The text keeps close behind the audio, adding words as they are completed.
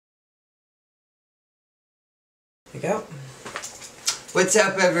There you go. What's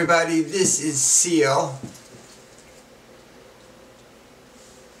up, everybody? This is Seal.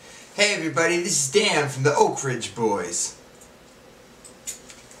 Hey, everybody, this is Dan from the Oak Ridge Boys.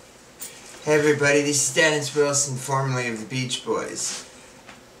 Hey, everybody, this is Dennis Wilson, formerly of the Beach Boys.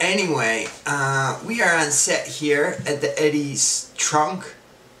 Anyway, we are on set here at the Eddie Starr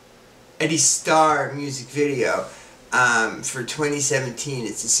music video for 2017.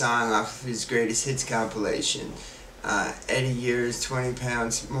 It's a song off of his greatest hits compilation. Eddie Years, 20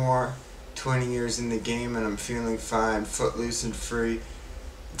 pounds more, 20 years in the game and I'm feeling fine, footloose and free.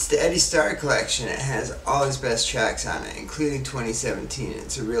 It's the Eddie Starr collection. It has all his best tracks on it, including 2017.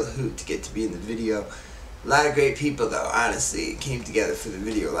 It's a real hoot to get to be in the video. A lot of great people, though, honestly, came together for the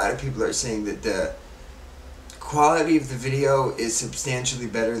video. A lot of people are saying that the quality of the video is substantially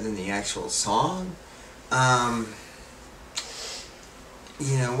better than the actual song.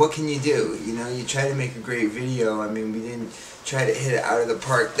 You know, what can you do? You know, you try to make a great video. I mean, we didn't try to hit it out of the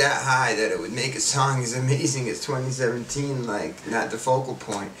park that high that it would make a song as amazing as 2017, like, not the focal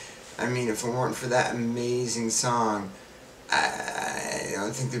point. I mean, if it weren't for that amazing song, I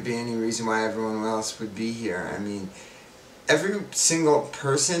don't think there'd be any reason why everyone else would be here. I mean, every single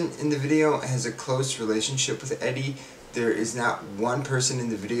person in the video has a close relationship with Eddie. There is not one person in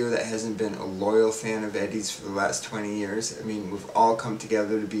the video that hasn't been a loyal fan of Eddie's for the last 20 years. I mean, we've all come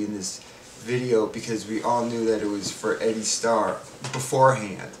together to be in this video because we all knew that it was for Eddie Starr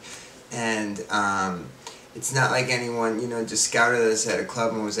beforehand. And it's not like anyone, you know, just scouted us at a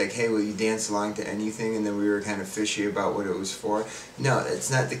club and was like, hey, will you dance along to anything? And then we were kind of fishy about what it was for. No,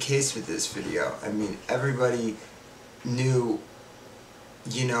 that's not the case with this video. I mean, everybody knew,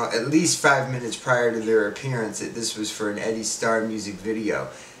 you know, at least 5 minutes prior to their appearance that this was for an Eddie Starr music video.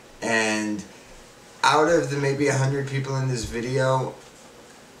 And out of the maybe 100 people in this video,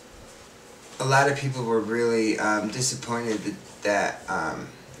 a lot of people were really disappointed that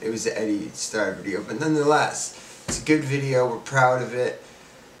it was the Eddie Starr video. But nonetheless, it's a good video. We're proud of it.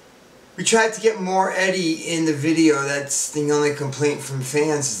 We tried to get more Eddie in the video. That's the only complaint from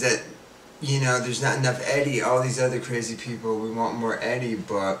fans, is that, you know, there's not enough Eddie. All these other crazy people, we want more Eddie,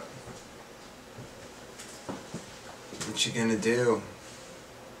 but what you gonna do?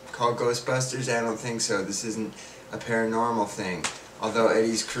 Call Ghostbusters? I don't think so. This isn't a paranormal thing, although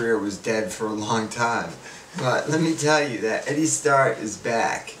Eddie's career was dead for a long time. But let me tell you that Eddie Starr is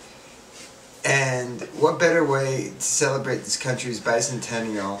back. And what better way to celebrate this country's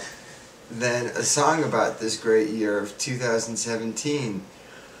bicentennial than a song about this great year of 2017,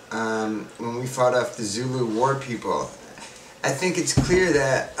 when we fought off the Zulu war people. I think it's clear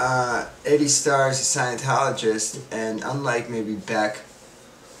that Eddie Starr is a Scientologist, and unlike maybe Beck,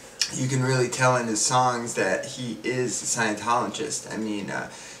 you can really tell in his songs that he is a Scientologist. I mean,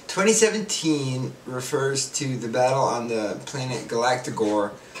 2017 refers to the battle on the planet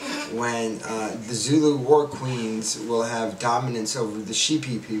Galactigor, when the Zulu war queens will have dominance over the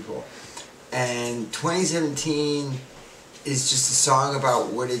Sheepy people. And 2017 is just a song about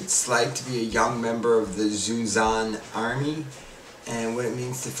what it's like to be a young member of the Zuzan army and what it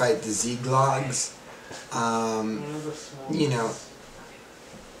means to fight the Zeglogs. You know,